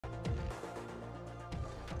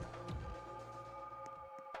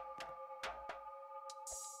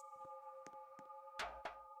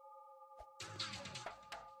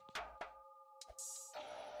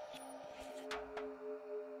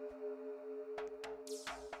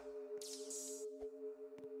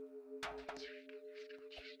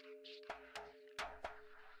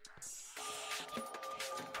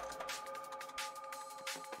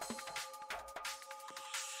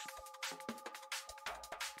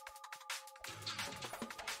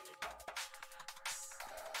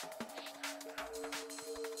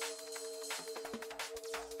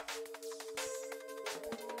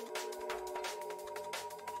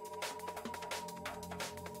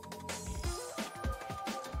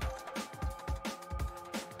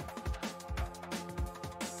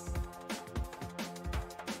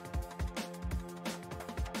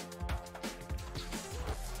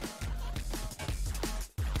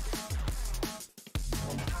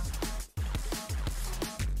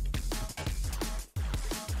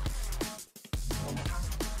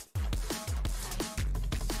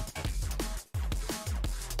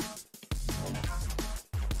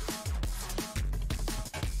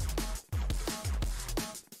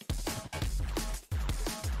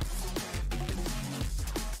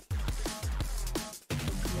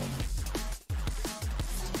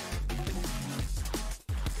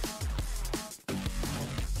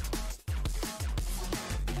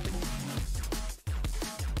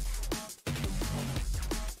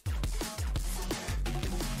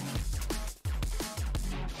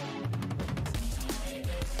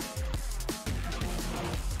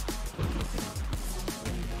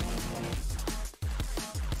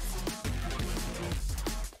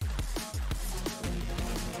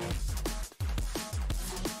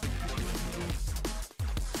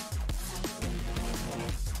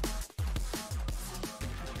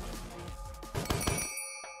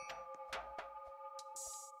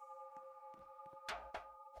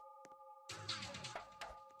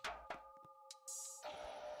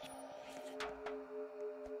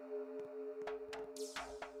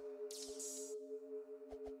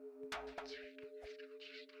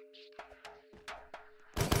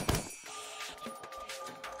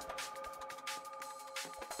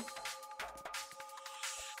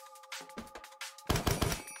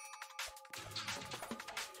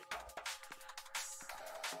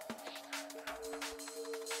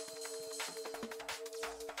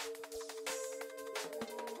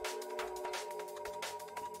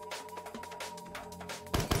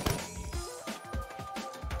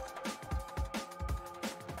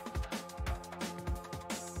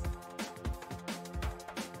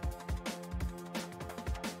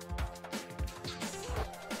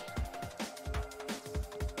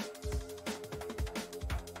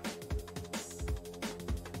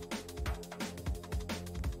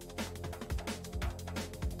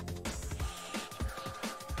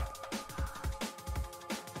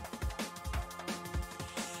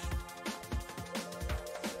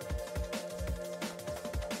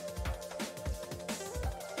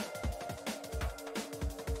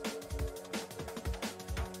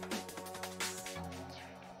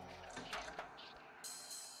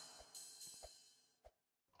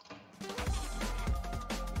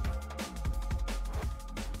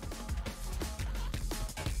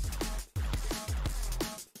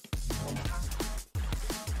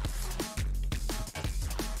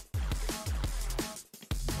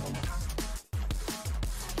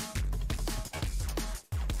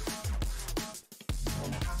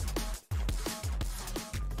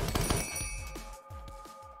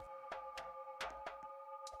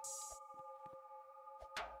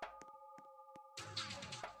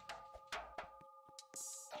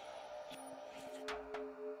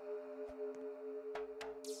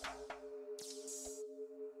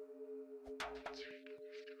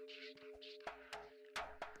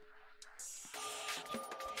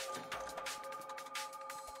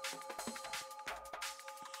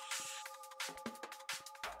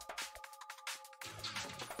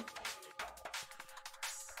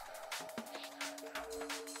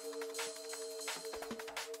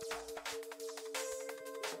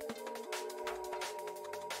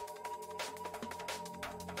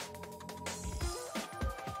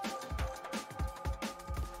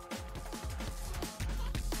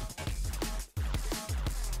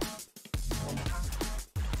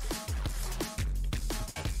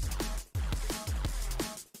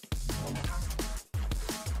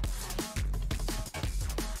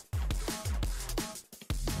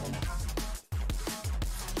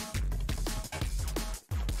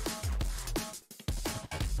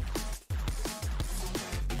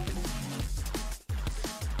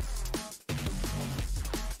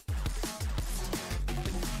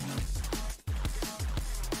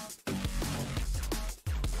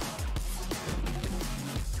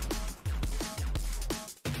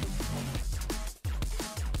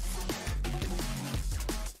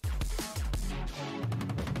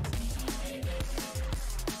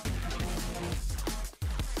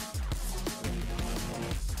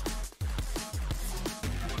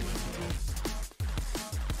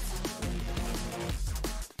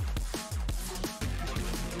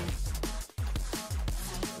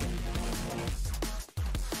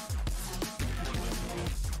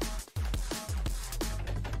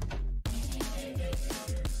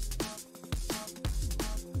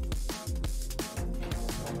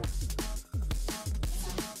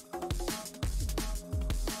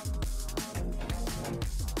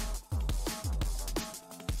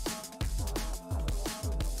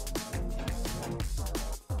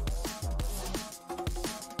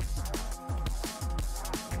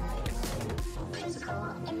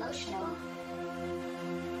emotional,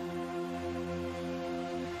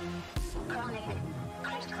 chronic,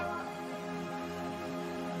 critical,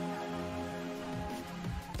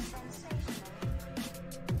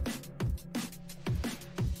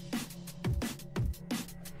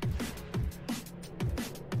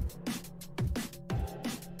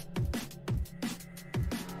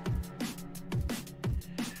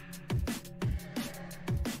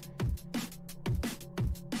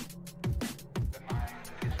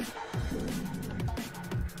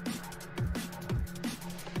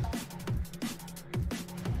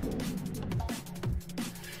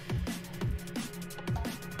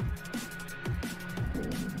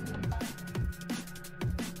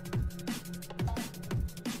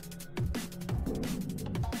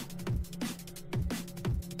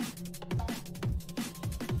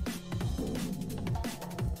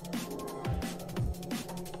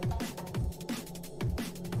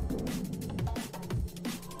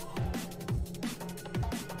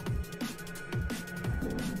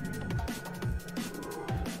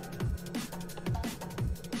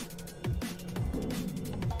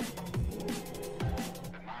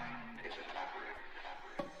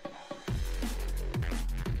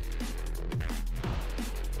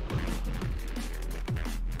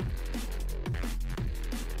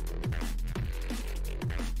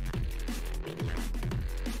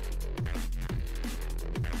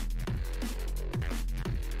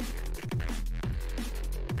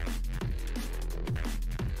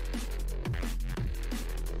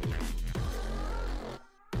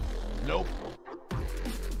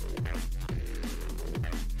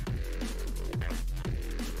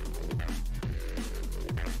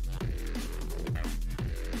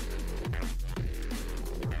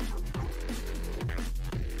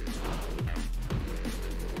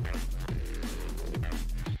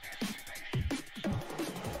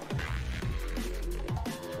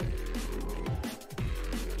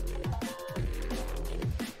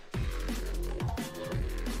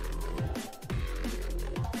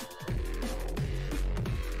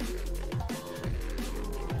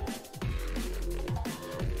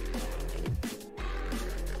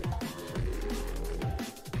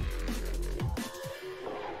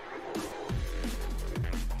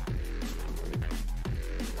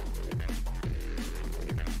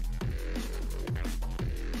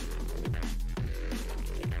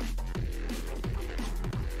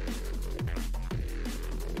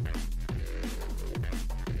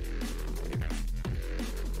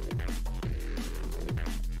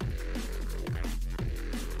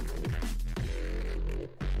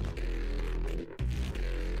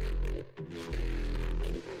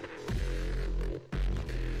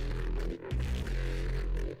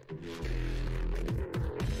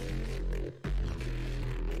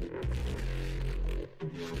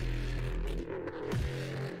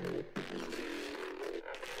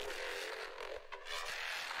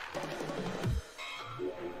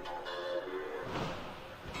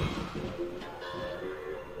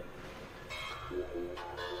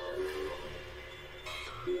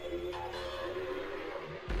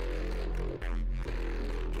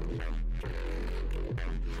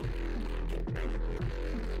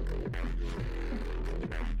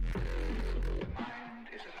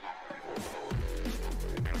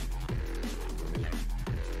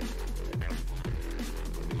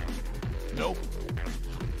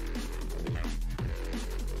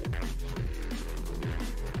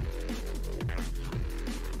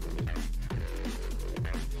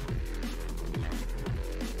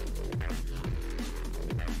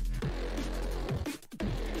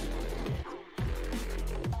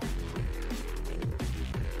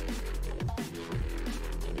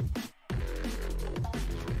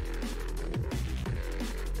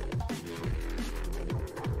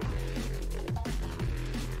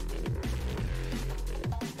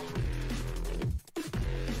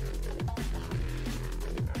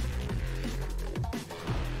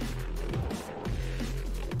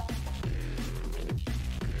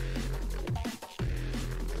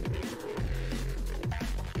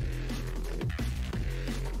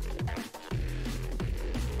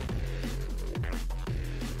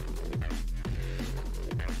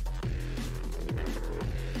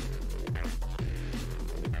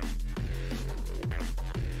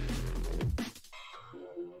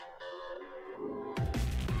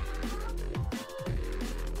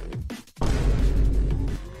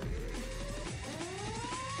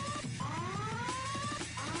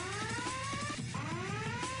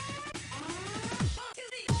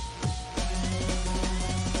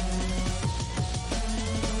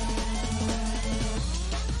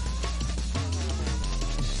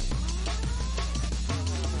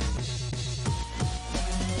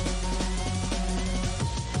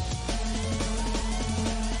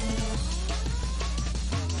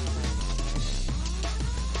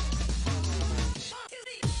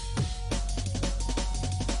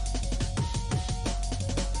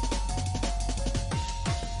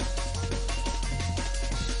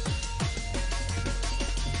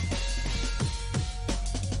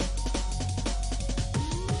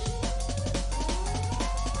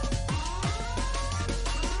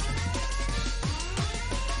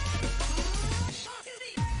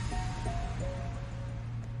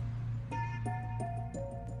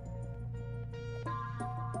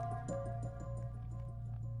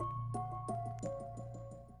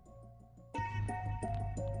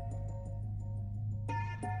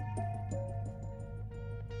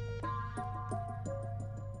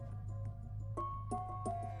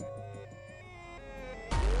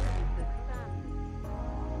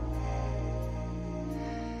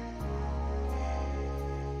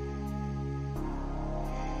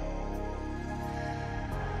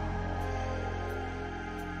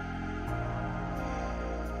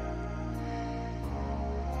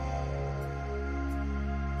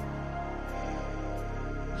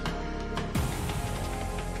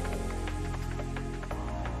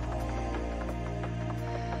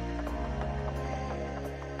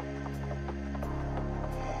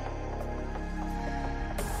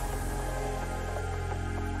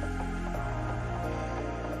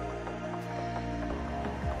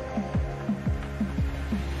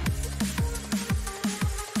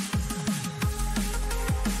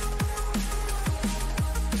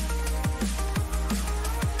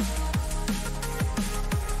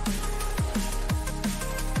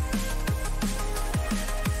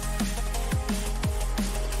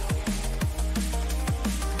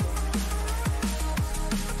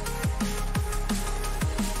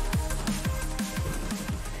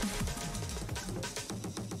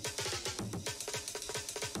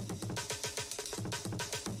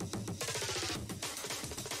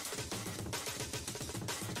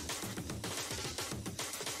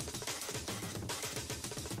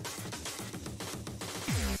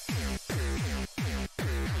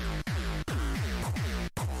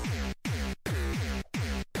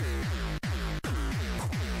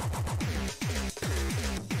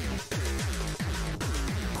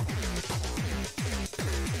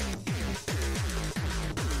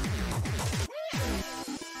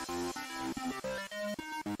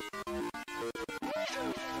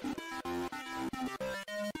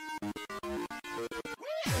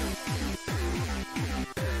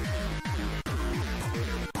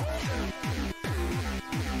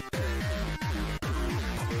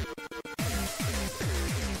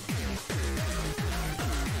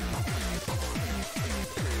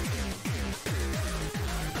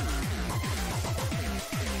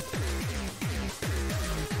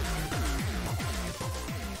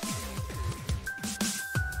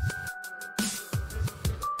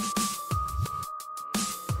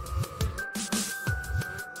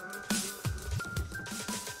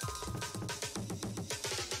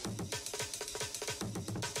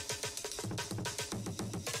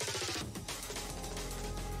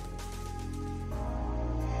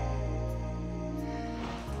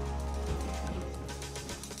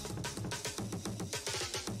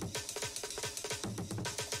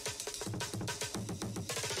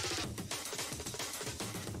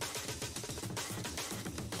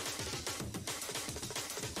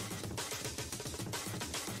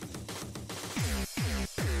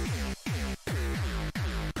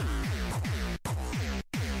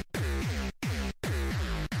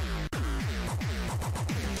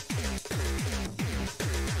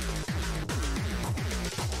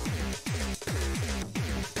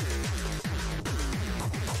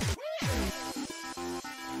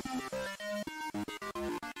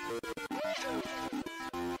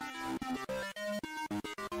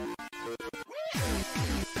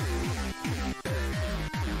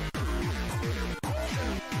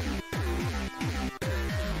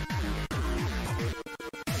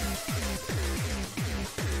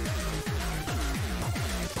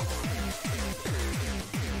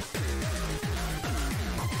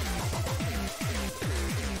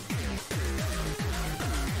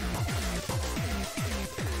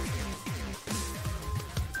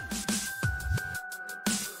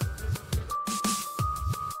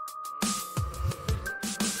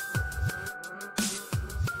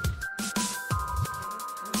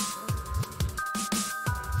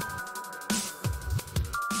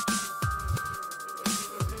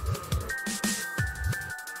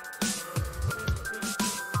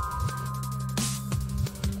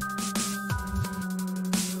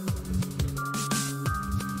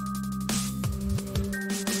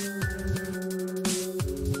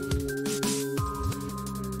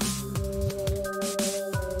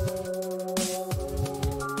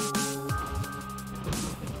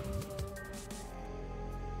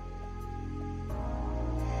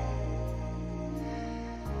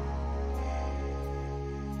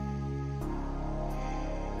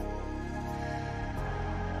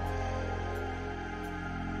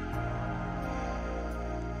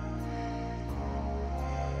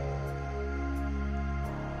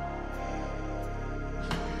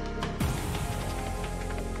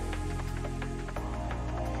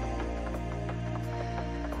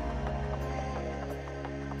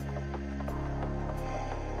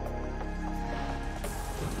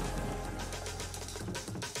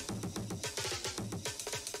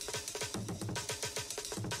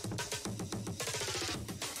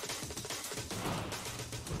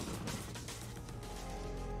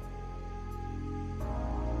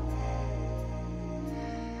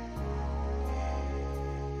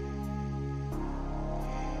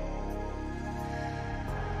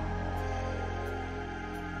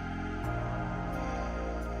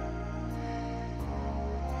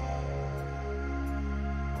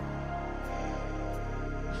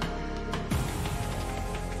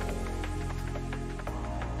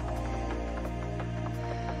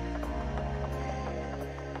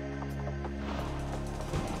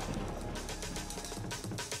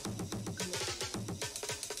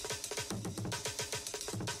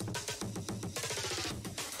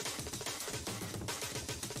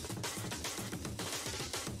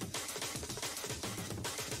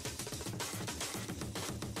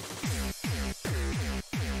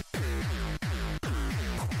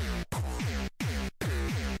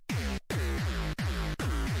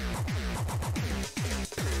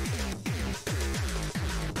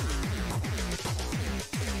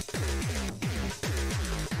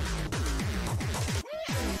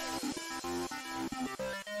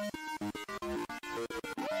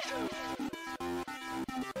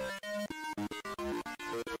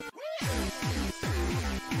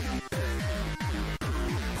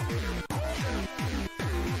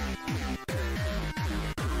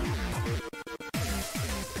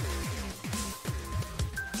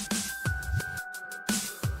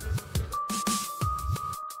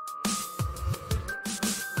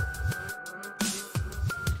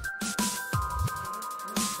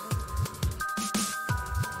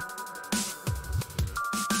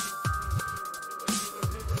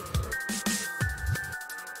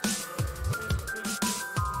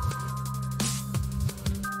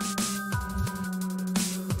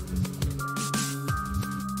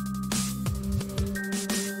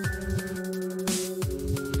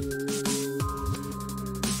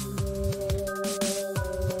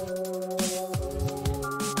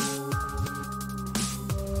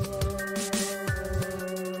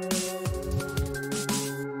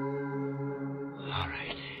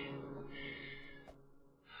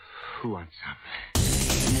 Who wants some?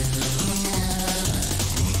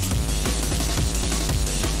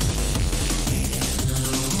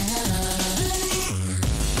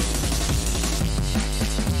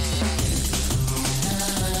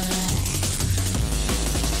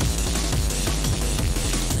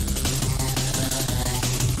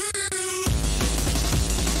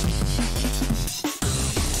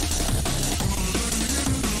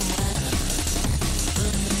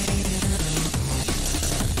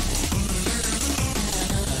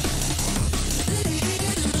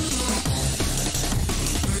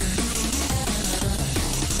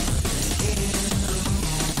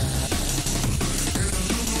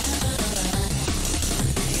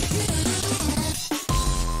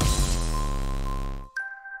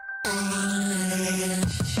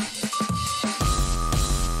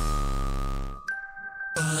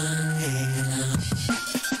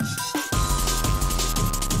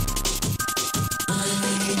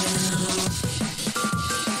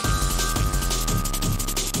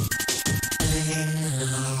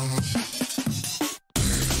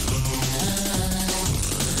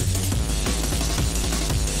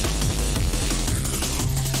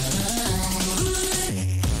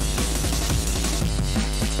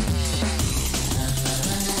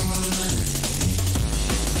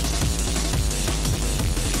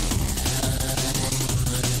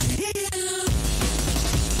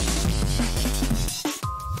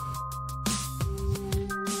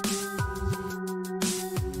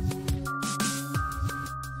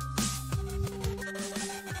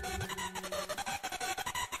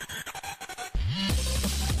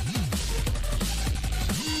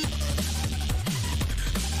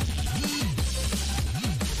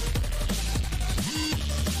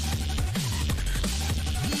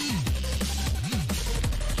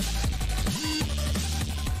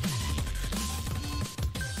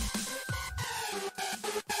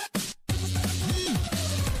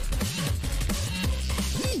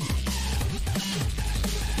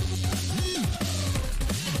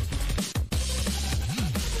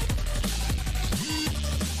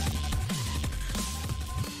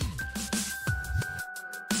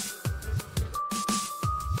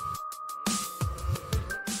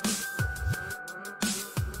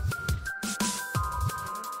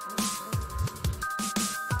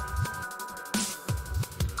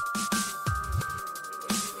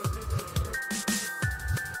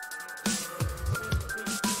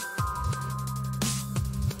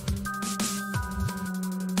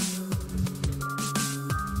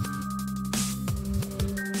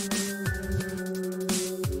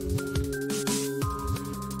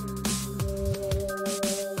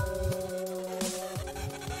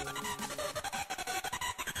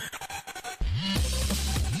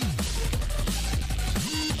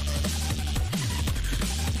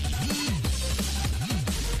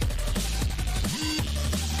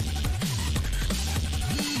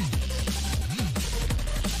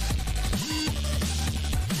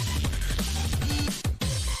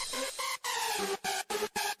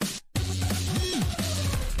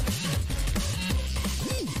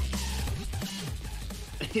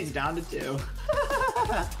 He's down to 2.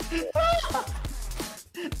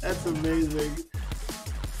 That's amazing.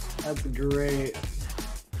 That's great.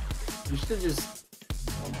 You should have just...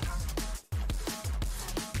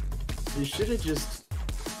 You should have just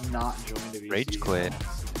not joined a VC. Rage quit.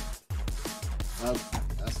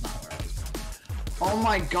 That's not where I was going. Oh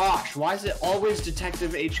my gosh, why is it always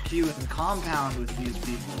Detective HQ and Compound with these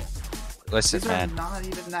people? Listen, These man. are not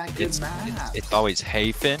even that good maps. It's always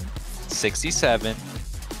Hafen, 67,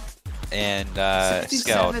 and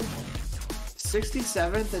Scout.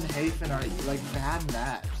 67th and Hafen are like bad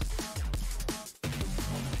maps.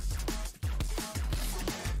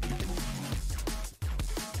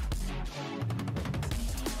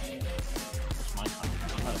 What's my comment?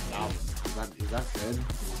 I'm at 1,000. Is that good?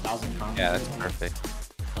 1,000 comments? Yeah, that's perfect.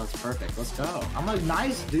 That's perfect. Let's go. I'm a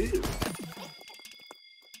nice dude.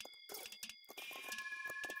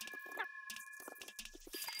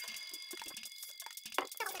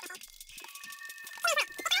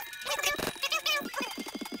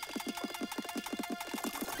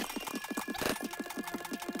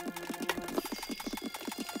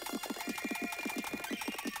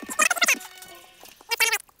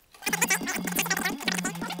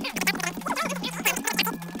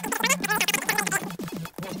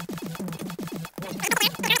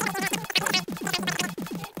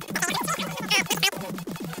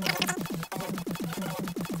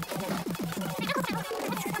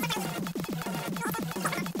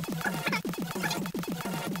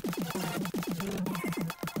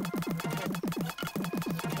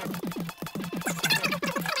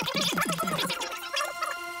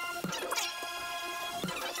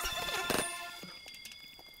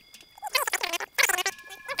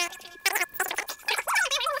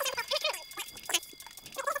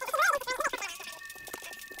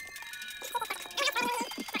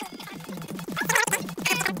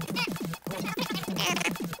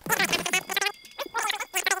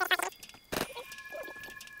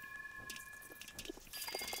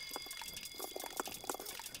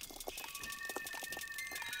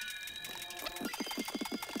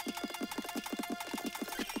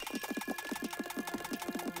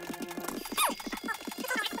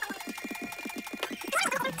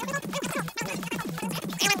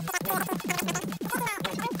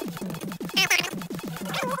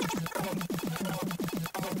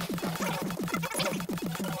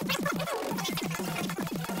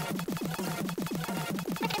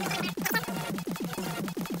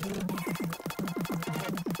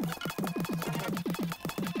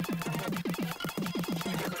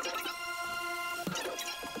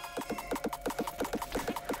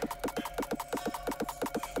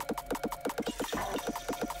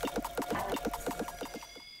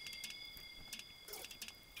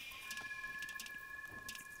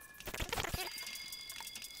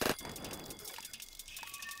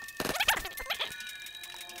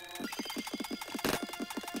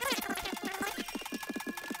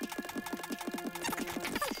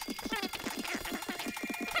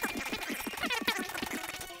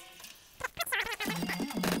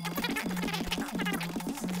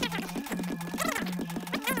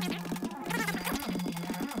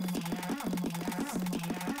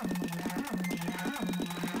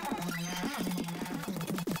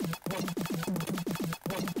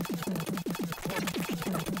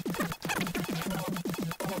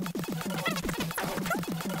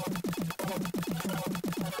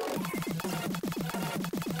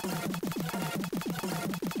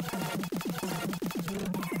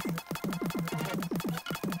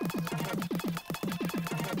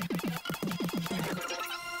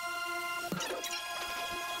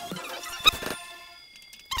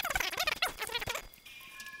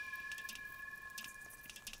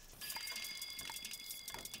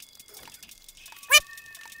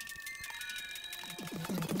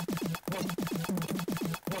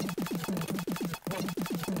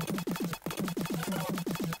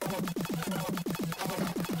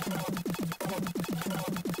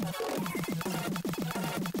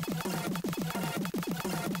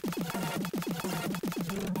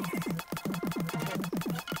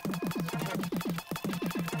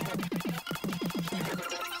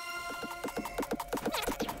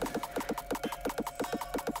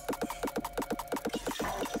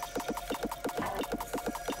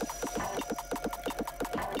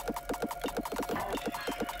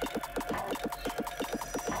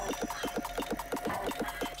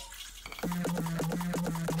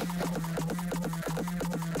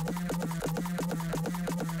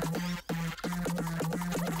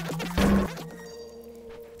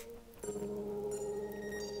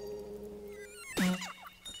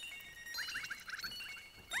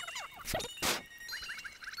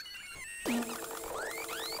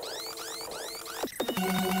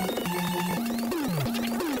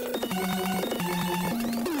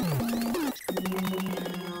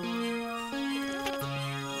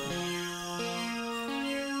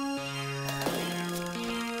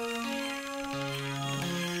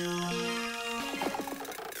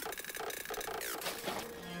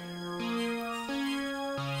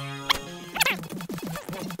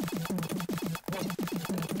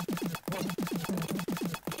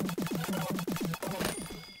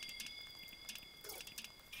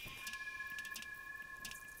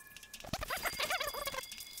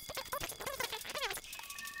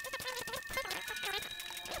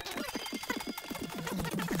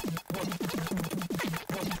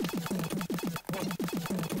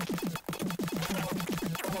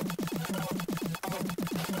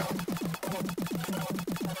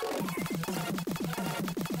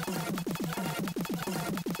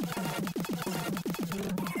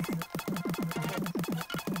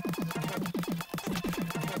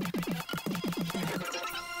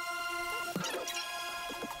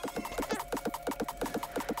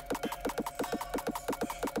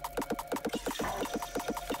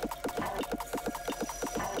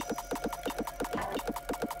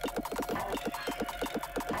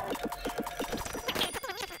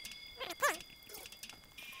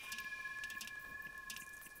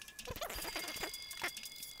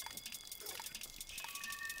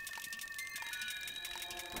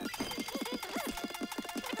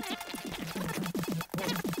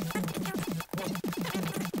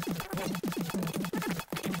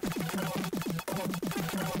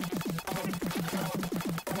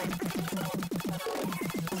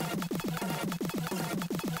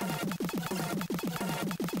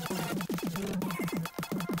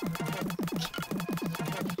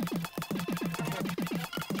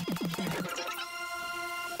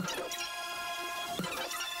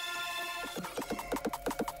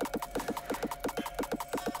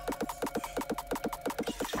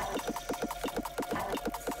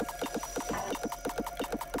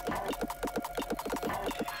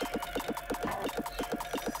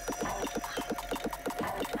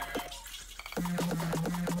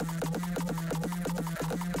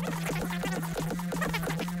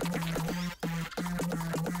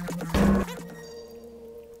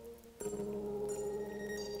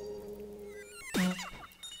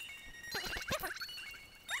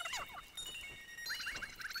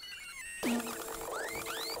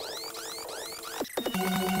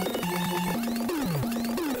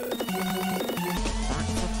 Back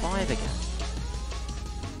to 5 again.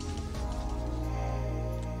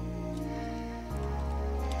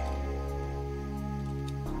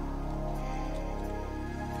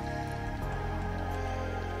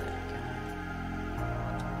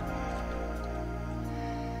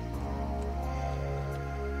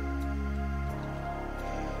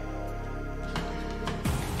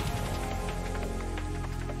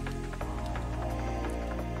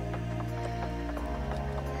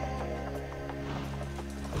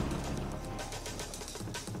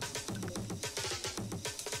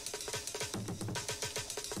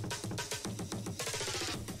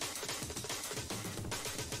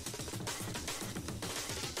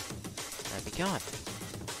 There we go.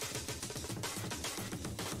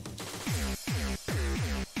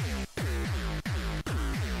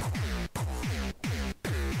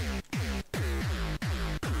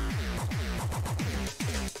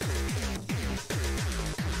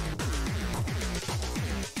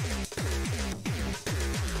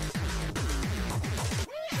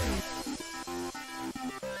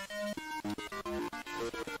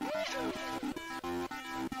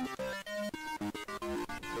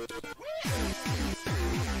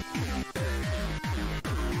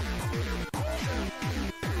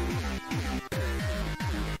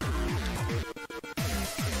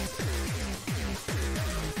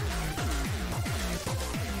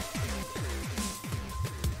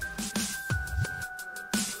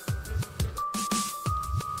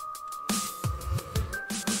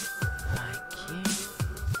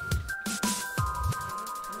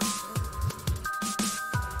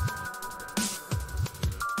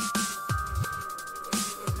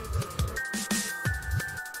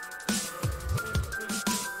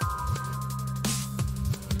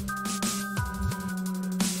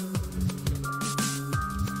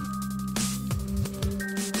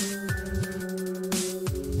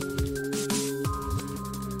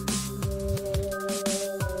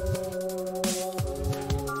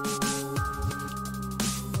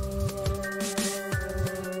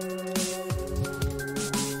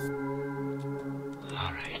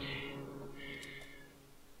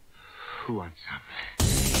 Who wants some?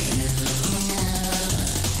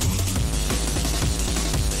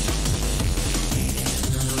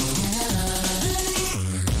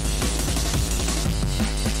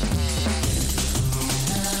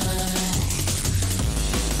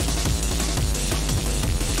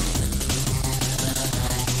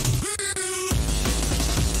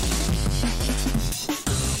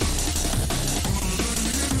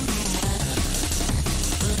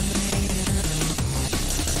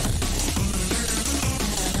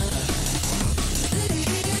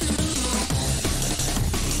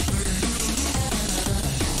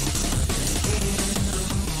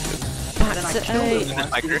 Then I Back to killed 8. him In the once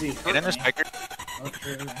spiker. because he Get hurt in the me. spiker.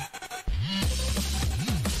 Okay.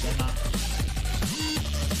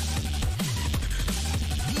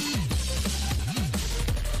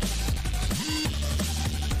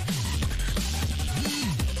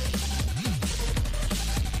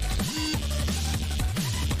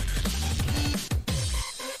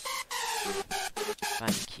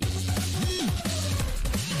 Thank you.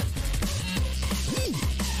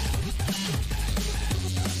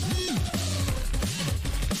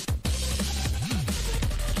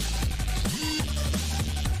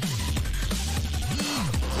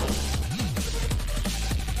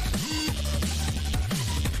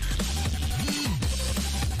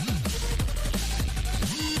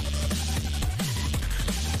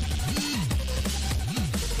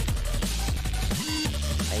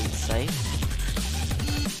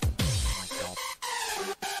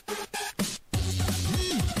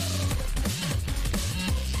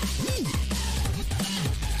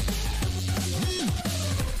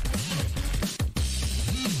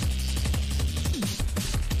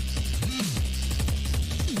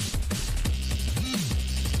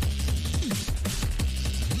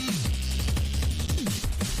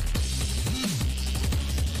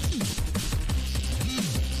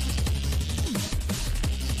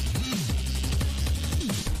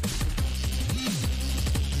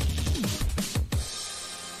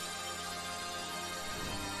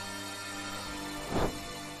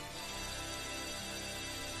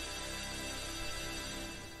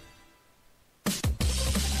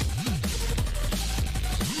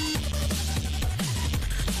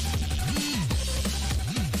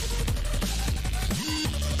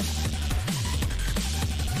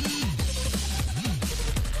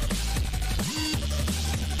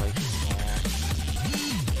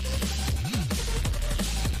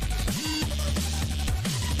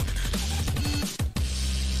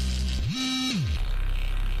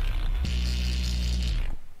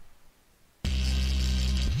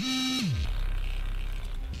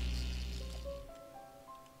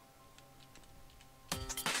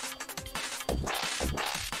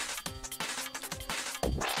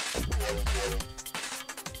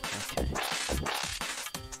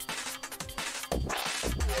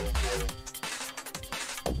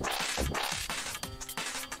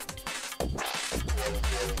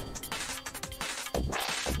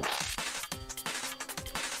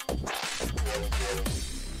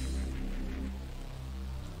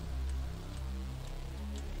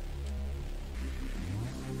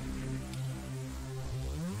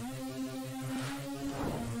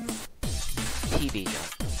 PB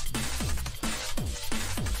jump.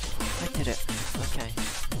 I did it. Okay.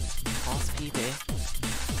 Pass PB.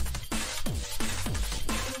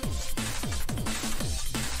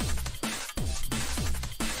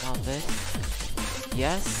 Now this.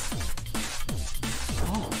 Yes.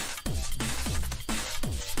 Oh.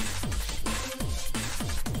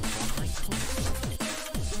 Oh my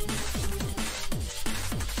god.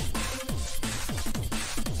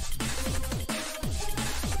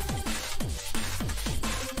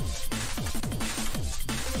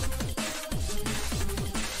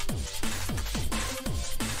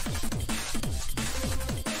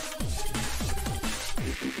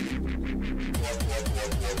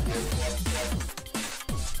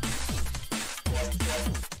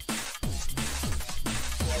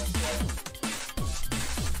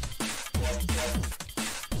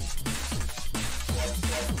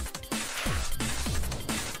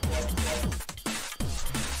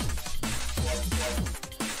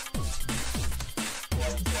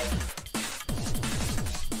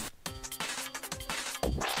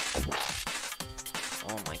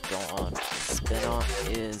 Oh my god, the spinner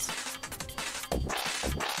is...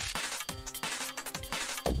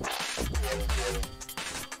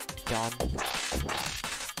 done.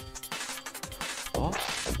 Oh?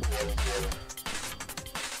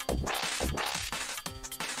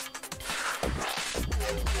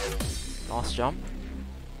 Last jump.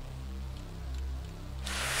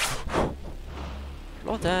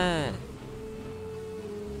 Floor 10!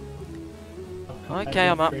 Okay,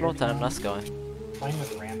 I'm at floor 10, let's go. Playing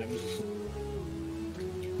with randoms.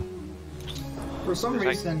 For some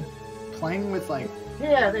reason, playing with like...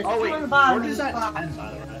 Yeah, there's Oh two wait, on the bottom. where does and that the end,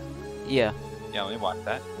 by the way? Yeah. Yeah, let me watch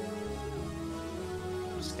that.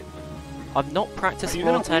 Just kidding. I've not practiced Are you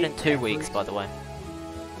floor gonna 10 in wait 2 every- weeks, by the way.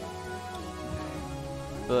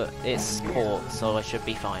 But it's court, so I should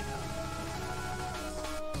be fine.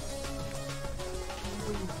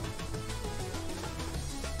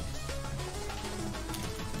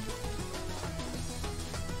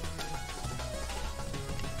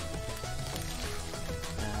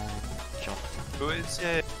 Jump. Who is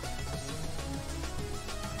it?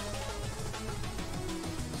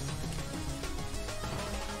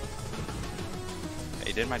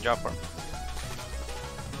 He did my job for him.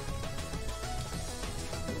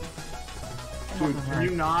 Dude, can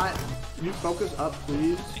you not? Can you focus up,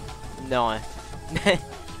 please? No.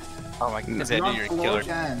 Oh my goodness, I You're knew on you were a floor killer.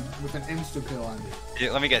 10 with an insta-kill on you.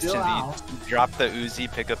 Yeah, let me guess, Chill Cindy. out. Drop the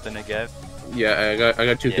Uzi, pick up the Negev. Yeah, I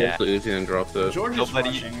got 2 Yeah. kills to Uzi and drop the. George is Nobody-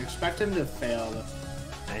 rushing. Expect him to fail.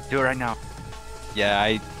 Do it right now.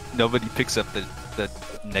 Yeah, nobody picks up the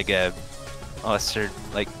Negev. Unless they're,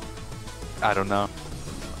 like, I don't know.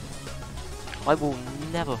 I will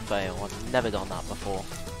never fail. I've never done that before.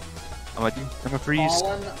 I'm a freeze.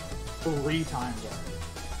 Fallen 3 times already.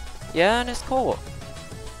 Yeah, and it's court.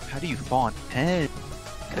 How do you fall on 10? It's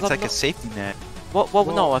I'm like a not- safety net. Well, no,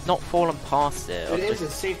 Well, I've not fallen past it. It I've is just, a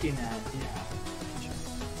safety net, yeah.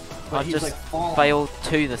 But I've he's just like falling. failed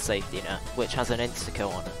to the safety net, which has an insta-kill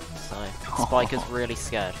on it. So, Spike is really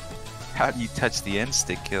scared. How do you touch the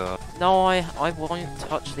insta kill? No, I won't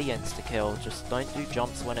touch the insta-kill. Just don't do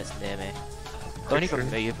jumps when it's near me. Don't even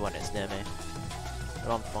move when it's near me.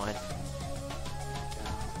 But I'm fine.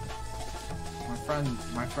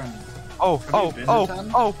 My friend. Oh, Have you been to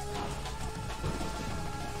 10?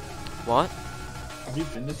 What? Have you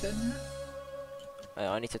been to 10 yet?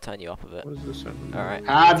 I need to turn you up a bit. What is this? Alright.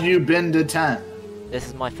 Have you been to 10? This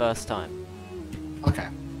is my first time. Okay.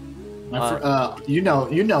 You know,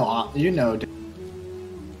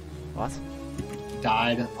 What?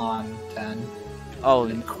 died on 10 Oh,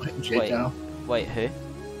 and quit wait. JTO. Wait, who?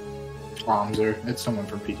 Bomzer. It's someone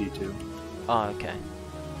from PT2. Oh, okay.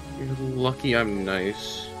 You're lucky I'm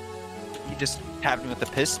nice. He just tapped him with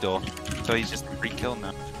a pistol, so he's just re-killed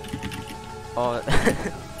now. Oh,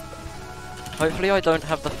 hopefully I don't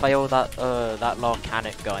have the fail that that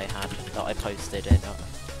Larcanic guy had that I posted in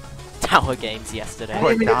Tower Games yesterday. I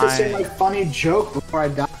didn't even get to say died. my funny joke before I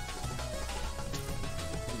died.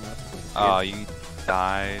 Oh, you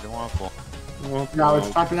died. Awful. Oh, No, it's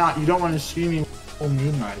popping out. You don't want to see me full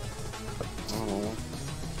moonlight. oh.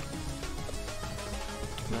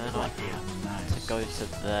 Then I have to go to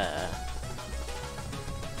there.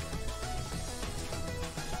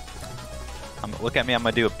 Look at me. I'm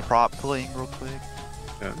gonna do a prop playing real quick.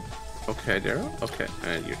 Yeah. Okay, Daryl. Okay,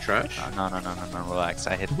 and you're trash. No, relax.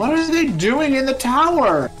 I hit. What are they doing in the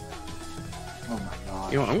tower? Oh my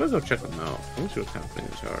god. You know, I'm gonna go check them out. I'm gonna see what's happening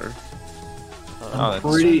in the tower. Oh, that's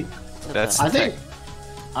Pretty. that's I think.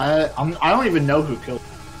 I don't even know who killed.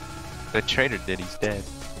 the traitor did. He's dead.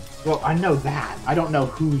 Well, I know that. I don't know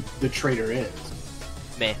who the traitor is.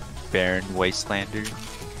 Me. Baron Wastelander.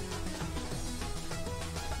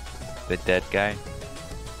 The dead guy.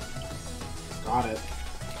 Got it.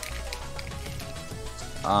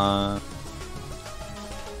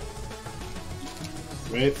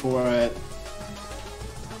 Wait for it.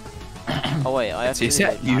 Oh wait, I have to Is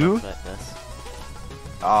that you? manipulate this.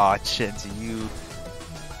 Aw, Chen's you.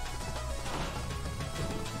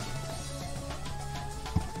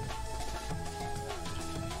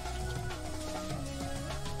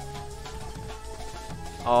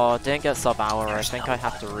 Oh, didn't get sub hour. I think I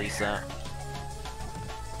have to reset.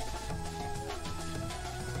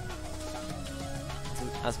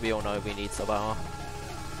 As we all know, we need sub hour.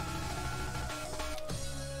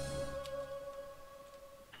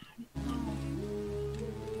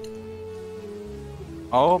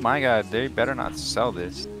 Oh my god, they better not sell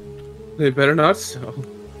this. They better not sell.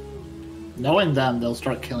 Knowing them, they'll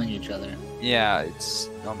start killing each other. Yeah, it's.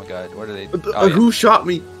 Oh my god, what are they? Oh, yeah. Who shot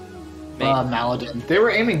me? Me. Maladin. They were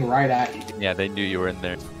aiming right at you. Yeah, they knew you were in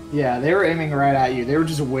there. Yeah, they were aiming right at you. They were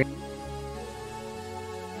just waiting.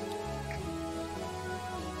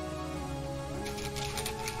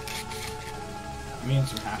 I'm eating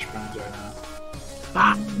some hash browns right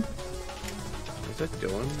now. What's that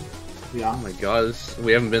doing? Yeah. Oh my god,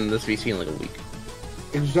 we haven't been in this VC in like a week.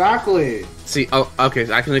 Exactly. See, okay,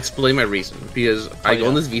 so I can explain my reason. Because I go yeah.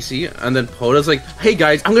 in this VC, and then Poda's like, hey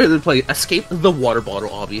guys, I'm gonna play Escape the Water Bottle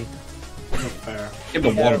obby. Fair. Give a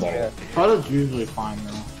water bottle. Product usually fine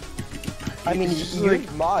though. I mean, It's just you're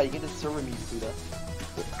like- mod, you get to server me to do that.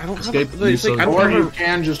 I don't Escape have it's like, Or I've you never,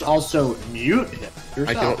 can just also mute him I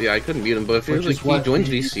yourself. don't, yeah, I couldn't mute him, but if it Which was is like he what joins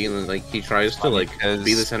he- VC and then like he tries to Funny like because-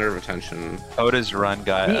 be the center of attention. Poda's run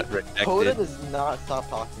got Coda rejected. does not stop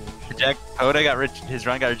talking. Poda got his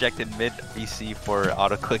run got rejected mid VC for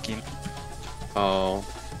auto clicking. Oh,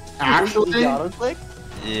 Actually, auto click?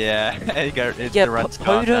 Yeah, he got the Yeah, run's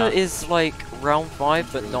gone now. Poda is like round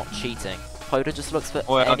 5, but not cheating. Poda just looks for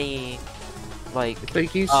Well, any like.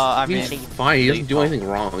 like he's I he's mean, fine. He doesn't do default. anything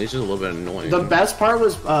wrong. He's just a little bit annoying. the best part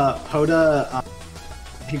was Poda.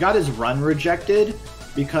 He got his run rejected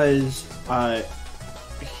because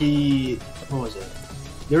he what was it?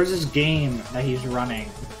 There was this game that he's running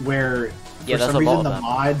where Yeah, for there's some a reason lot the of them.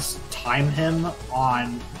 mods time him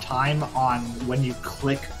on when you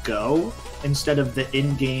click go instead of the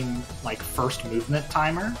in-game like first movement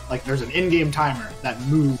timer. Like there's an in-game timer that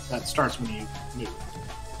starts when you move.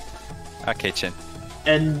 Okay, Chin.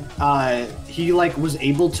 And he like was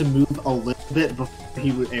able to move a little bit before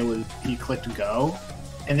he clicked go,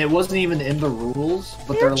 and it wasn't even in the rules.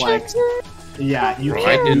 But they're like, yeah, you Bro,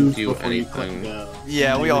 I can't didn't move do before you click anything. go.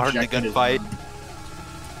 Yeah, And we they all heard the rejected his gunfight. run.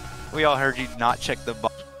 We all heard you not check the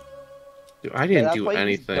box. Dude, I didn't that's do why you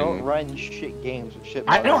just anything. don't run shit games with shit.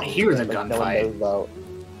 I don't mods hear the that no one gunfight. knows about.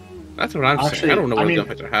 That's what I'm saying. Actually, I don't know I what mean,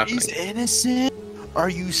 gunfights are happening. He's innocent. Are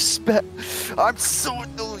you I'm so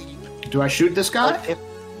annoyed. Do I shoot this guy? Like, if,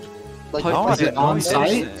 like, Oh, if is it on there's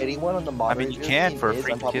site? Anyone on the moderator you can team for a is,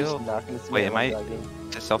 free I'm probably kill. not gonna see Wait, am anyone I- driving.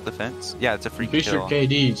 To self-defense? Yeah, it's a free Increase your kill.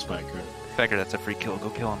 KD, Spiker. Spiker, that's a free kill. Go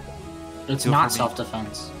kill him. It's do it not for me.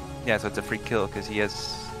 self-defense. Yeah, so it's a free kill because he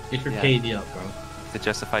has Get your Yeah. KD up, bro. the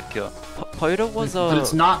justified kill. Poda was But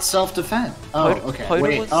it's not self-defense. Oh, Poda- okay. Poda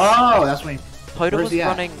Wait. was- Oh, that's when. Poda Where's was he at?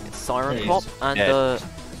 running Siren There he Pop is. and Yeah. was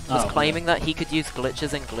Oh, claiming that he could use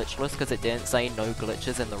glitches and glitchless because it didn't say no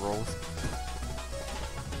glitches in the rules.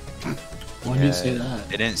 When did you say that?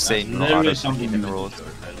 It didn't say That's no literally auto something clicking in you the meant rules. to do.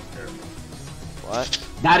 I don't care. What?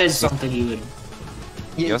 That is something you would.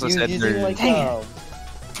 Yeah, He also he was said using there's- like Dang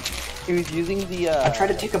he was using the I tried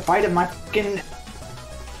to take a bite of my fucking.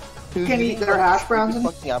 he was Can you eat using their the hash browns stupid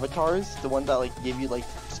and- fucking avatars, the one that like gave you like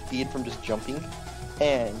speed from just jumping,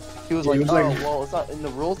 and he was Yeah, like, he was oh like- well, it's not in the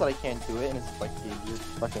rules that I can't do it, and it's just like, dude, you're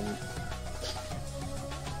fucking,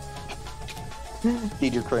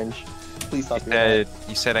 dude, you're cringe. Please stop doing that.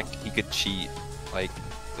 You said he could cheat, like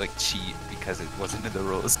cheat because it wasn't in the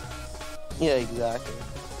rules. Yeah, exactly.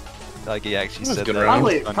 Like he actually That was said good that.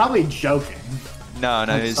 round. Probably joking. No, Like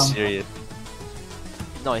it was some- serious.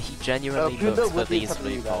 No, he genuinely Puda looks for would be these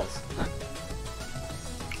telling you that. loopholes.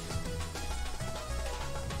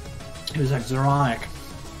 He was like, Zeronic,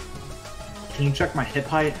 can you check my hip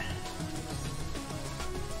height?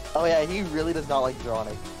 Oh yeah, he really does not like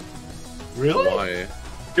Zeronic. Really? Why?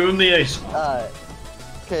 Give him the ace.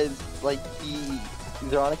 Cause like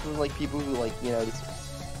Xeronic is like people who like, you know, just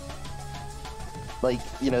like,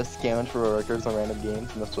 you know, scavenge for records on random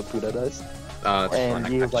games, and that's what Puda does. That's And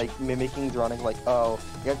fine. he was like mimicking Xeronic, like, oh,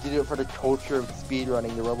 you have to do it for the culture of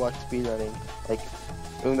speedrunning, the Roblox speedrunning. Like,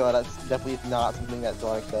 even though that's definitely not something that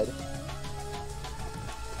Xeronic said.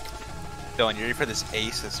 Dylan, you ready for this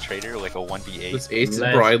ace as traitor, like a 1v8? This ace,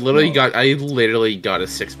 Let's bro. I literally go. got a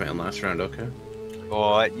 6-man last round. Okay.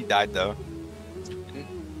 What? You died though.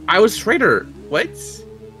 I was traitor. What?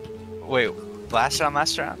 Wait, last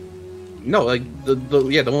round? No, like the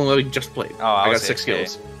one that we just played. Oh, I got was 6 okay.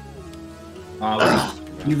 kills.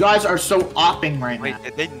 You guys are so opping right Wait, now.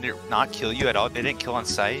 did they not kill you at all? They didn't kill on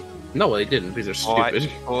sight? No, they didn't because they're stupid.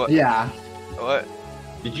 Yeah. What?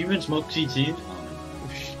 Did you even smoke CT?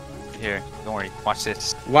 Here, don't worry. Watch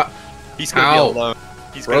this. What? He's gonna Ow. be alone.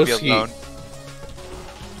 He's gonna be Broski. alone.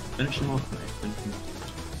 Finish him off, mate. Finish him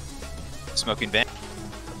off. Smoking vent.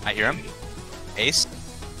 I hear him. Ace.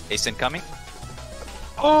 Ace incoming.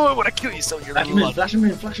 Oh, I wanna kill you so you're Flash him in, lucky. flash him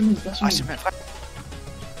in, flash him in, flash him Flash in. him in, flash-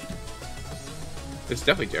 It's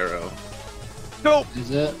definitely Darrow. No! Is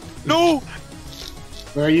it? No!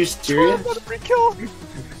 Are you serious? I'm gonna free kill.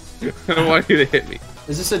 I don't want you to hit me.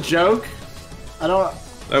 Is this a joke? I don't.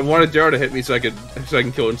 I wanted Darrow to hit me so I can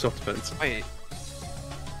kill in self-defense. Wait.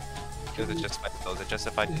 Was it justified? Was it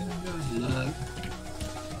justified?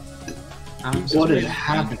 What is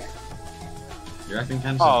happening? You're acting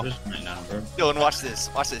kind Oh. of suspicious right now, bro. Dylan, watch this.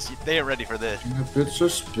 Watch this. They ain't ready for this. I'm a bit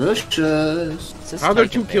suspicious. This is How are there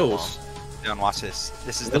taking 2 me kills? Dylan, watch this.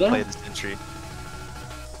 This is the Did I? play of the century.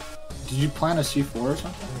 Did you plan a C4 or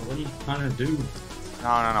something? What are you trying to do?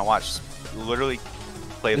 No. Watch. Literally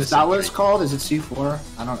play of the Is that what it's century. called? Is it C4?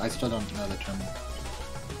 I still don't know the term.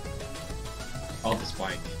 Oh, the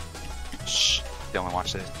spike. Shh. Dylan,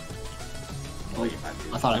 watch this. Oh, you had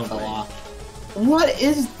to. I thought I No fell way. off. What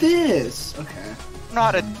is this? Okay. I'm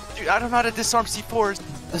not a dude. I don't know how to disarm C4s.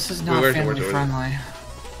 This is Wait, not where's it, family where's it? friendly.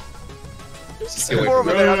 Get away C4 from over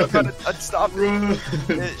me. there. I don't know how to stop it.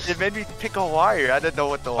 It made me pick a wire. I didn't know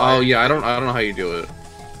what the wire. Oh yeah, I don't know how you do it.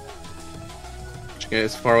 Yeah,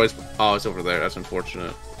 as far away as it's over there. That's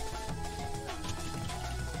unfortunate.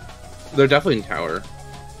 They're definitely in tower.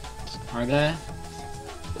 Are they?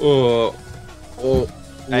 Oh,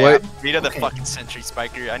 Hey, what? Rita the Okay. fucking sentry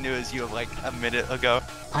spiker. I knew it was you like a minute ago.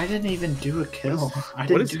 I didn't even do a kill. I what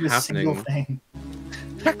didn't is do a single thing.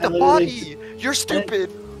 Check I the literally- body. You're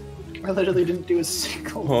stupid. I literally didn't do a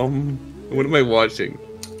single. What am I watching?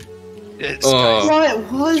 It's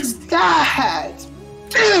What was that,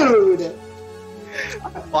 dude?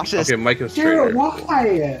 watch this. Okay, Mike was Daryl, traitor. why?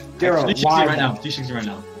 Daryl, 360 why? right now. though? 360 right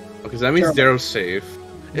now. Okay, so that means Daryl. Darrow's safe.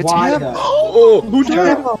 Why though? Oh, who did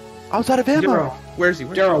it? Daryl, I was out of ammo. Daryl, Where's he?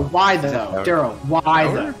 Daryl, why though? Daryl, why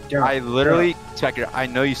though? Daryl, I literally, Checker, I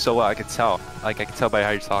know you so well. I could tell. Like I could tell by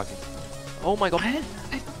how you're talking. Oh my god, I,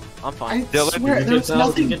 I'm I fine. Dylan, swear, You there's can tell-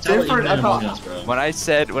 nothing you can tell that different you've been about. Among Us, bro. when I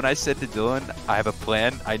said to Dylan, I have a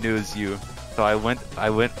plan. I knew it was you. So I went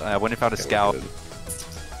and found a scout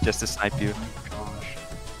just to snipe you. Oh my gosh.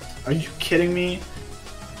 Are you kidding me?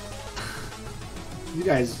 You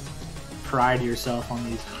guys pride yourself on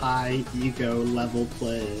these high ego level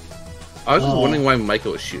plays. I was just Oh. wondering why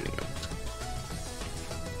Michael was shooting him.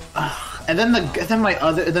 And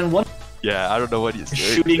then one Yeah, I don't know what he's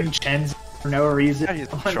doing. shooting Chen's for no reason. Yeah, he's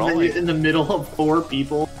And then trolling. in the middle of 4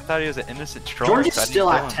 people. I thought he was an innocent troll. George is so I didn't still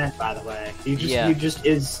kill at him. 10, by the way. He Yeah. just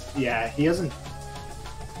is. Yeah, he doesn't.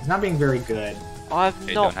 He's not being very good. I've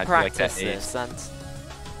Hey, not don't have to like that practiced this, and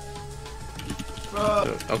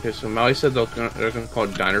Okay, so Maui said they're gonna call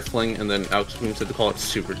it Diner Fling, and then Alex Moon said to call it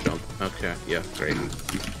Super Jump. Okay, yeah, great.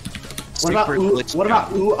 What about Super ooh, glitch what about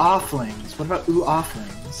jump. ooh offlings? What about ooh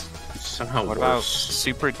offlings? Somehow What about worse.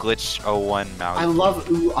 Super Glitch 01 mouse? I love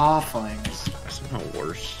ooh offlings. Somehow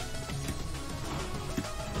worse.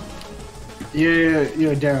 Yeah,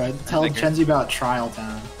 Dara, tell think Chenzi about Trial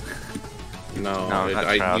Town. No, No,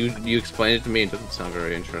 not Trout. you explained it to me. It doesn't sound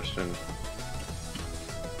very interesting.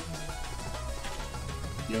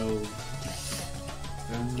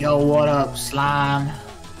 Yo, what up, slime?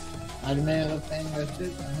 I made a thing that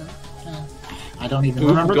did. I don't even Ooh,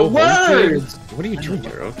 remember go the home, kid. words. What are you I doing, know.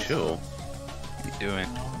 Darrow? Chill. What are you doing?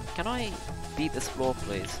 can I beat this floor,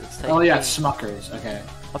 please? It's taking Oh yeah, me- Smuckers. Okay.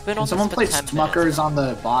 I've been Can on someone this play for 10 Smuckers minutes. on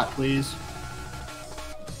the bot, please?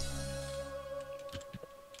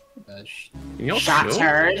 Can y'all Shots chill?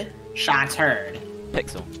 heard. Shots heard.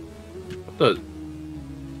 Pixel. What the?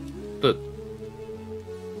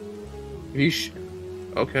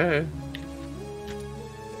 Okay.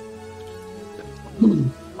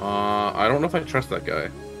 I don't know if I trust that guy.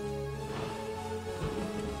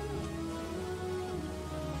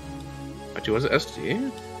 I Actually, was it SD?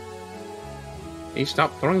 Can you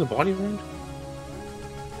stop throwing the body around?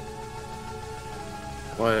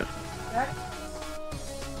 What?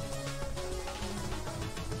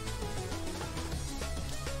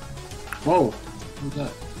 Whoa! Who's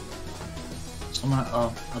that? Someone,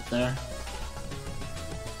 oh, up there.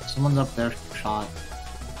 Someone's up there, shot.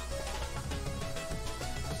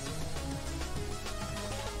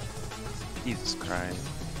 Jesus Christ.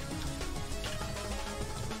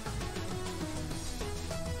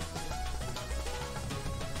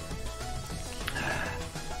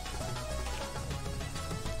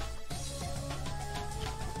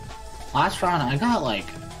 Last round, I got like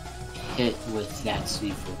hit with that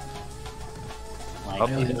seafood. Like,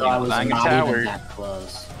 Oh, even though I was lying not tower. even that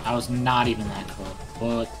close. I was not even that close.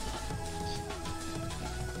 What?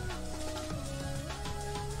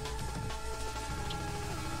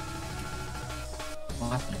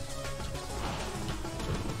 What happened?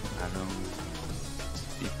 I don't know.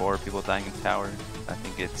 Before people dying in tower, I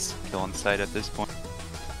think it's kill on sight at this point.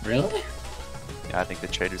 Really? Yeah, I think the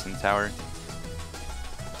trader's in tower.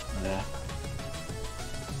 Yeah.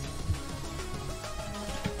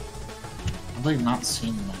 I've like not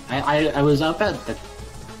seen them. I was up at the.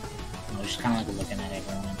 I was just kind of like looking at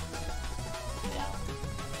everyone.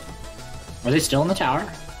 Yeah. Are they still in the tower?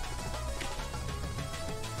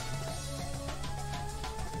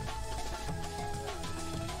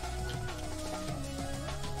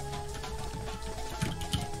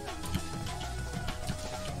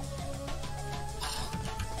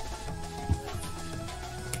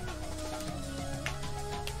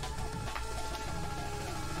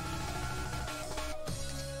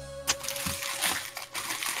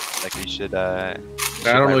 Like we should. I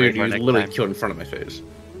don't know. You radar next literally time. killed in front of my face.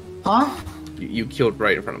 Huh? You killed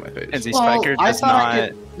right in front of my face. Kenzie Well, Spiker I does thought I not.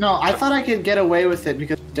 could, no, I thought I could get away with it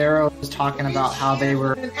because Darrow was talking about how they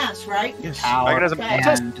were An S, right? in the tower Spiker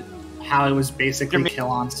doesn't and how it was basically kill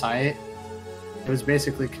on sight. It was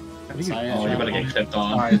basically kill on sight. Oh, you're about to get clipped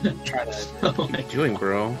on. Sorry, try to. What are you doing,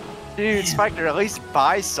 bro? Dude, Spiker, at least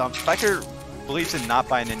buy some. Spiker believes in not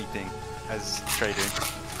buying anything as trader.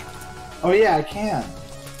 Oh yeah, I can.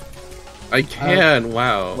 I can.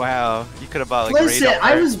 Wow. Wow, you could have bought like Listen, radar.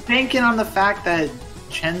 I was banking on the fact that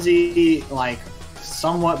Chenzi like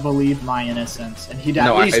somewhat believed my innocence, and he'd at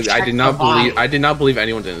No, least I check did the not believe. body. I did not believe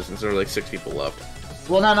anyone's innocence. There were like 6 people left,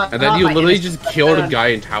 Well, no, and then not you my literally innocence, just killed a but- guy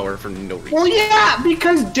in tower for no reason. Well, yeah,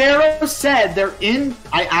 because Darrow said they're in.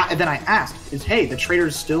 Then I asked, "Is hey the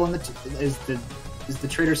trader's still in the? Is the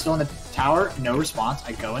trader still in the tower?" No response.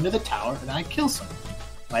 I go into the tower and then I kill someone.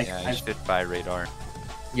 Like Yeah, you I, should buy radar.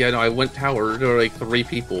 Yeah, no, I went tower. There were like 3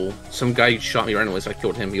 people. Some guy shot me randomly, so I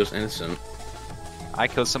killed him. He was innocent. I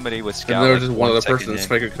killed somebody with And scout. there was like, just one other 1 second person. in.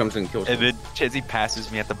 Spiker comes in and kills And him. then Chizzy passes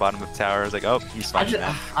me at the bottom of tower. I was like, oh, he's fine.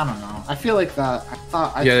 man. I don't know. I feel like that. I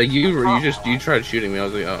thought. I, Yeah, you thought- you tried shooting me. I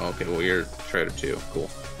was like, oh, okay, well you're trader too. Cool.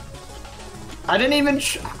 I didn't even.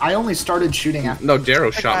 I only started shooting after. No, Darrow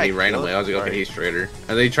That shot guy me randomly. I was like, killed- okay, he's traitor.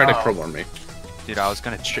 And they tried to Oh. crowbar me. Dude, I was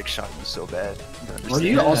gonna trick shot you so bad. You don't Were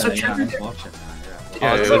you understand. also yeah, triggered? I'm watching now,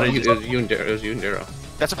 Yeah, Oh, it so- was you and Darrow. It was you and Darrow.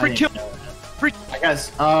 That's a I free kill. didn't know that. Free- I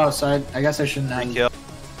guess. Oh, so I guess I shouldn't Free have. kill.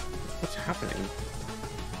 What's happening?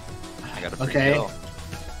 I got a free Okay. kill.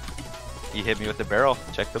 He hit me with the barrel.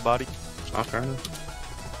 Check the body. Oh, fair enough.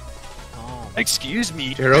 Oh. Excuse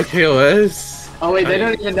me. Darrow KOS. Oh wait, they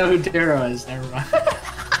don't even know who Darrow is. Never mind.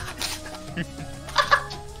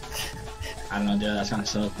 I don't know, dude. That's kind of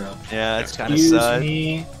sucks, bro. Yeah, that's kind of Excuse sad.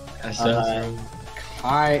 me, That sucks, bro.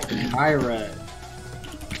 Kyra.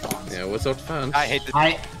 Yeah, what's up, fans? I hate the.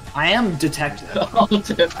 I am detective.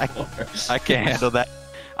 I can't handle that.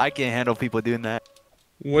 I can't handle people doing that.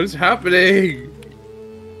 What is happening?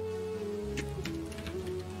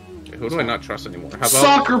 Okay, who do I not trust anymore? How about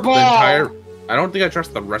Soccer ball! the entire? I don't think I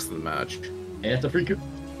trust the rest of the match. Hey, that's a free kill.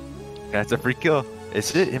 That's a free kill.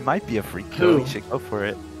 Is it? It might be a free kill. Who? You should go for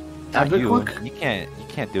it. Not Epic you. Hook? You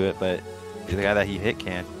can't do it, but the guy that he hit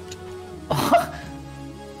can.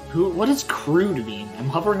 Who? What does crude mean? I'm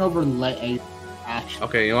hovering over a action.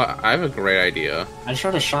 Okay, you know what? I have a great idea. I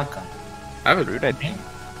shot a shotgun. I have a Crude, I think.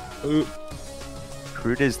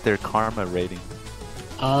 Crude is their karma rating.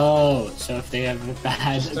 Oh, so if they have a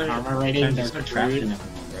bad Start- karma rating, they're Start trashing crude. everyone,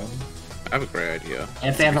 bro. I have a great idea. And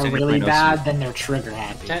if they have a Pretend really you're bad, then they're trigger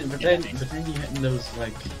happy. But then you hitting those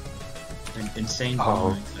like insane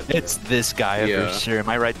Oh, bombs. it's this guy Yeah. for sure. Am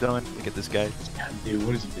I right, Dylan? Look at this guy. Yeah, dude,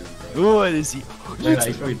 what is he doing, bro? What is he? Look at that,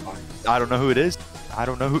 he's probably fine. I don't know who it is. I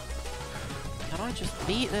don't know who. Can I just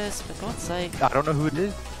beat this, for God's sake? I don't know who it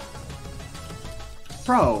is.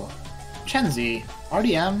 Bro, Chenzi,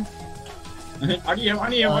 RDM. RDM.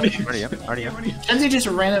 Chenzi just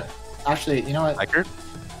ran it. Actually, you know what? Spiker?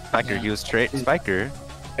 Spiker, he was trade. Spiker.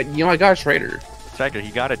 You know, I got a trader. Spiker,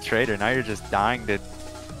 he got a trader. Now you're just dying to.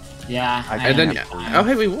 Yeah. And then, oh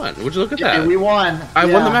hey, we won. Would you look at Yeah, that? we won. I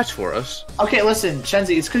won the Yeah. match for us. Okay, listen,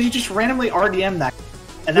 Shenzi, it's because you just randomly RDM that.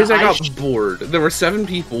 And Because then I got bored. There were 7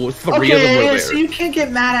 people. 3 of them were Okay, there. so you can't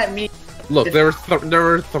get mad at me. Look, there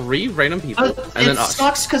were 3 random people, and It then us.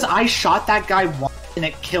 sucks because I shot that guy once and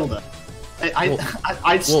it killed him. I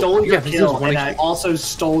Well, stole your yeah, this is kill, one and I HP. also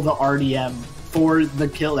stole the RDM for the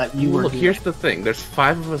kill that you were Look, doing. here's the thing. There's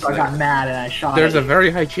 5 of us So I got there. mad and I shot There's a at you. very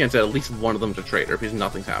high chance that at least one of them's a traitor because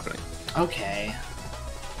nothing's happening. Okay.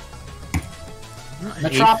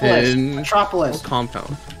 Metropolis. Ethan. Metropolis. Oh,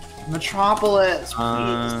 compound. Metropolis.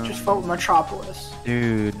 Please, just vote Metropolis.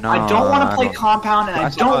 Dude, no. I don't want to play Compound and I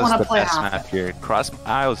Cross don't Isle is want to the play best half. map here. Cross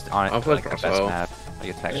Isle's on it. I'll play Like the Cross best Isle. map. Like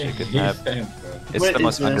it's actually a good map. It's What the is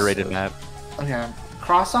most this? underrated map. Okay.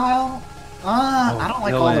 Cross Isle? I don't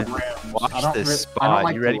like all the Dylan, rooms. watch I don't this I spot. don't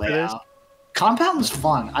like You the ready for this? layout. Compound's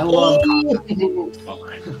fun. I love Compound.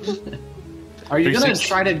 Are you gonna 360.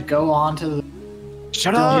 try to go on to the...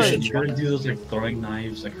 Shut Dylan, up! you should You gotta do those like throwing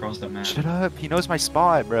knives across the map. Shut up! He knows my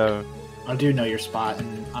spot, bro. I do know your spot,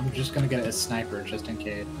 and I'm just gonna get a sniper just in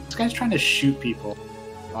case. This guy's trying to shoot people.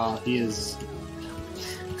 Wow, he is...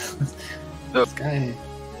 This guy's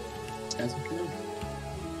good.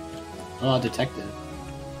 Oh, detective.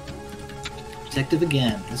 Detective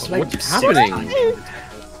again. This is like What's 6 happening? times.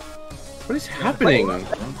 What is happening?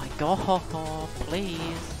 Oh my god, please.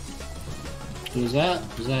 Who's that?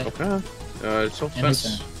 Who's that? Okay. Self-defense.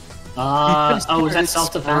 Innocent. Oh, was that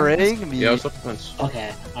self-defense? Spraying me. Yeah, self-defense.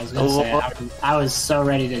 Okay, I was gonna say, I was so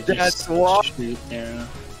ready to just That's why. shoot there.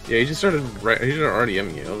 Yeah, he just started. He started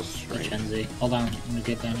RDMing you. That was strange. Mackenzie. Hold on, I'm gonna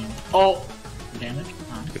get down here. Oh! Damage?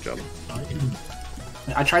 Oh. Good job.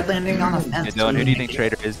 I tried landing on a fence. Hey, Dylan, who do you think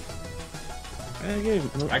Trader is?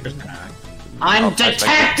 Spiker's gonna act. I'm Oh,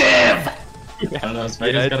 detective! I don't know,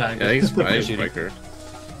 Spiker's gonna act. Yeah, I think it's Spiker.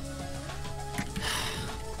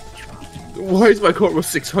 Why is my core was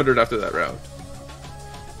 600 after that round?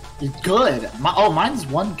 Good. Mine's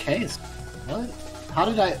 1K. What? How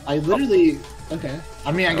did I literally... Okay.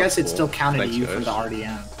 I mean, I Oh, guess it cool. still counted Thanks, to you guys. for the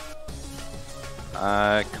RDM.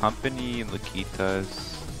 Company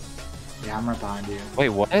Lakitas. Yeah, I'm right behind you. Wait,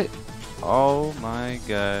 what? Oh my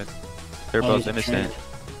god. They're Oh, both he's a innocent. traitor.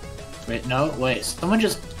 Wait, no, wait. Someone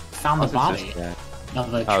just found the How's body this guy?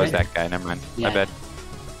 of the Oh, it's traitor. that guy. Never mind. Yeah. My bad.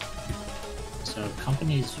 So,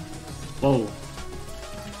 companies... Whoa.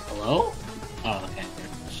 Hello? Oh, okay.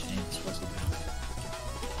 Shane's was about.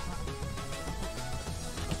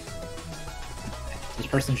 This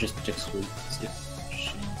person's just excluded.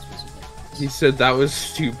 Shane's was about. He said that was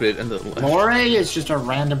stupid and then left. More is just a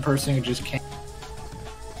random person who just came.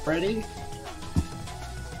 Ready?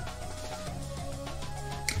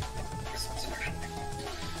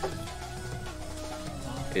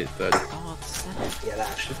 It, God, son. Yeah, that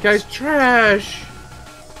actually. this guy's trash.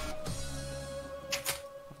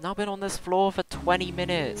 I've now been on this floor for 20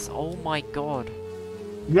 minutes. Oh my god.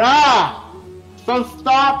 Yeah! So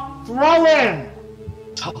stop throwing!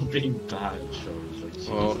 Stop being bad, shows. Like,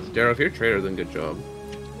 Well, Jesus. Daryl, if you're a traitor, then good job.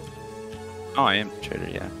 Oh, I am Trader.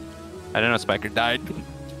 Yeah. I didn't know Spiker died.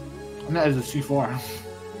 No, it's a C4.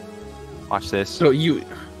 Watch this. So you,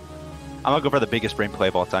 I'm gonna go for the biggest brain play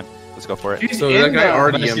of all time. Let's go for it. He's so in that guy there.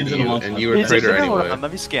 already Let's see M'd the you, launch and pad. you were a He's traitor in anyway.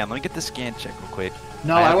 Let me scan. Let me get the scan check real quick.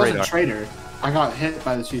 No, I I have wasn't radar. traitor. I got hit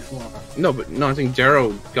by the C4. No, but no, I think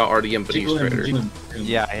Daryl got RDM, but he's Jiggle him, traitor. jiggle him.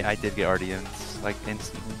 Yeah, I did get RDMs like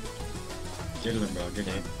instantly. Jiggle him, bro. Good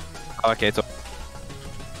game. Oh, okay, so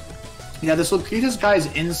Yeah, this Lakitas guy's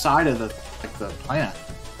inside of the plant.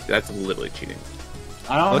 That's literally cheating.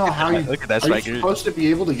 I don't Look know at how that- you. look at that Are you Spiker. supposed to be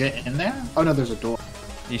able to get in there? Oh no, there's a door.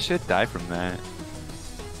 you should die from that.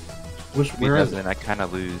 Which If he where is it? doesn't, I kind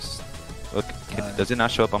of lose. Look, does it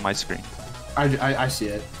not show up on my screen? I see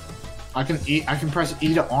it. I can eat. I can press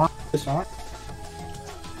E to arm. Disarm.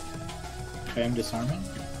 Okay, I'm disarming.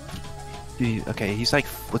 Dude, okay, he's like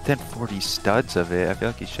within 40 studs of it. I feel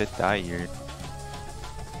like he should die here.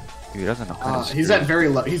 Dude, he doesn't know how to He's scream. at very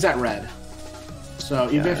low. He's at red. So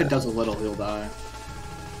even if Yeah. it does a little, he'll die.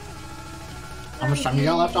 How much time you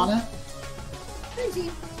got left on it?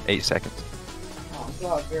 8 seconds.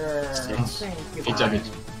 Six, 8 seconds.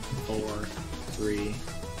 4, 3,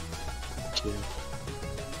 2.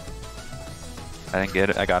 I didn't get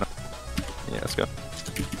it. I got him. Yeah, let's go.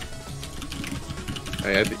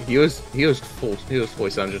 He was fully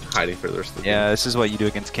sound just hiding for the rest of the Yeah, this is what you do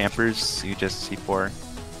against campers. You just C4.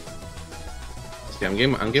 game.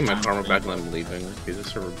 Yeah, I'm getting my karma back and I'm leaving because the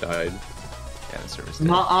server died. Yeah, the server's dead.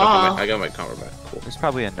 Nuh-uh. I got my karma back. Cool. There's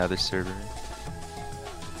probably another server.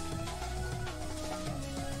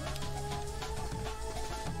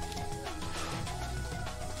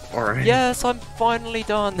 Alright. Yes, I'm finally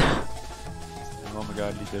done. Oh my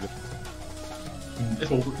god, you did it.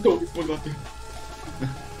 It's over. It's over. Oh my god.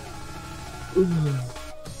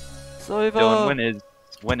 It's over. Dylan,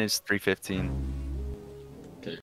 when is 3:15?